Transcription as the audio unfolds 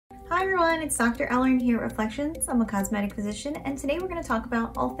Hi everyone, it's Dr. Ellern here at Reflections. I'm a cosmetic physician and today we're going to talk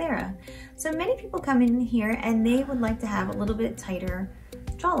about Ulthera. So many people come in here and they would like to have a little bit tighter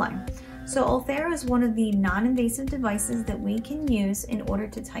jawline. So Ulthera is one of the non-invasive devices that we can use in order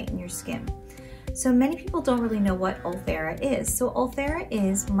to tighten your skin. So many people don't really know what Ulthera is. So Ulthera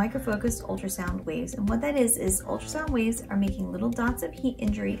is microfocused ultrasound waves, and what that is ultrasound waves are making little dots of heat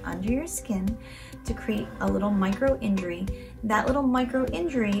injury under your skin to create a little micro injury. That little micro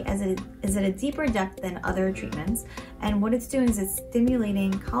injury is at a deeper depth than other treatments, and what it's doing is it's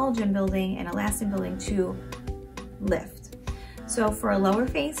stimulating collagen building and elastin building to lift. So for a lower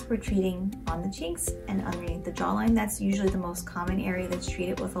face, we're treating on the cheeks and underneath the jawline. That's usually the most common area that's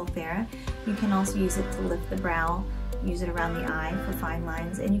treated with Ulthera. You can also use it to lift the brow, use it around the eye for fine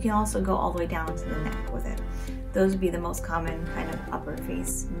lines, and you can also go all the way down to the neck with it. Those would be the most common kind of upper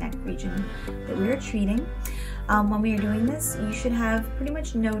face, neck region that we are treating. When we are doing this, you should have pretty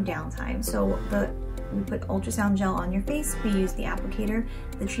much no downtime. So we put ultrasound gel on your face, we use the applicator.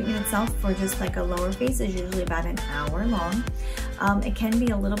 The treatment itself for just like a lower face is usually about an hour long. It can be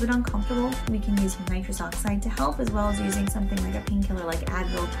a little bit uncomfortable. We can use nitrous oxide to help, as well as using something like a painkiller like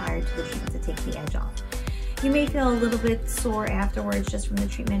Advil prior to the treatment to take the edge off. You may feel a little bit sore afterwards just from the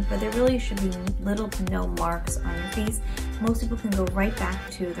treatment, but there really should be little to no marks on your face. Most people can go right back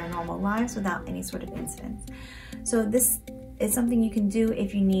to their normal lives without any sort of incident. So this is something you can do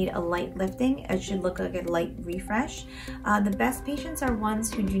if you need a light lifting. It should look like a light refresh. The best patients are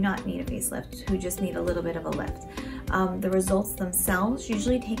ones who do not need a facelift, who just need a little bit of a lift. The results themselves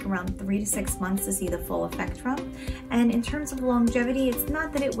usually take around 3 to 6 months to see the full effect from. And in terms of longevity, it's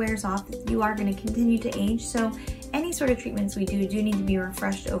not that it wears off. You are going to continue to age, so any sort of treatments we do need to be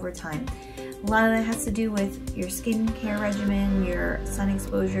refreshed over time. A lot of that has to do with your skin care regimen, your sun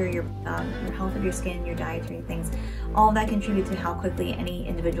exposure, your health of your skin, your dietary things. All of that contributes to how quickly any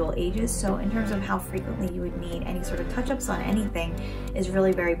individual ages. So in terms of how frequently you would need any sort of touch-ups on anything is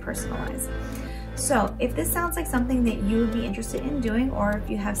really very personalized. So if this sounds like something that you would be interested in doing, or if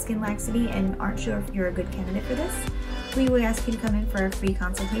you have skin laxity and aren't sure if you're a good candidate for this, we would ask you to come in for a free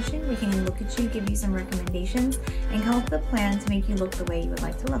consultation. We can look at you, give you some recommendations, and come up with a plan to make you look the way you would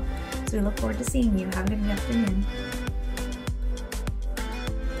like to look. So we look forward to seeing you. Have a good afternoon.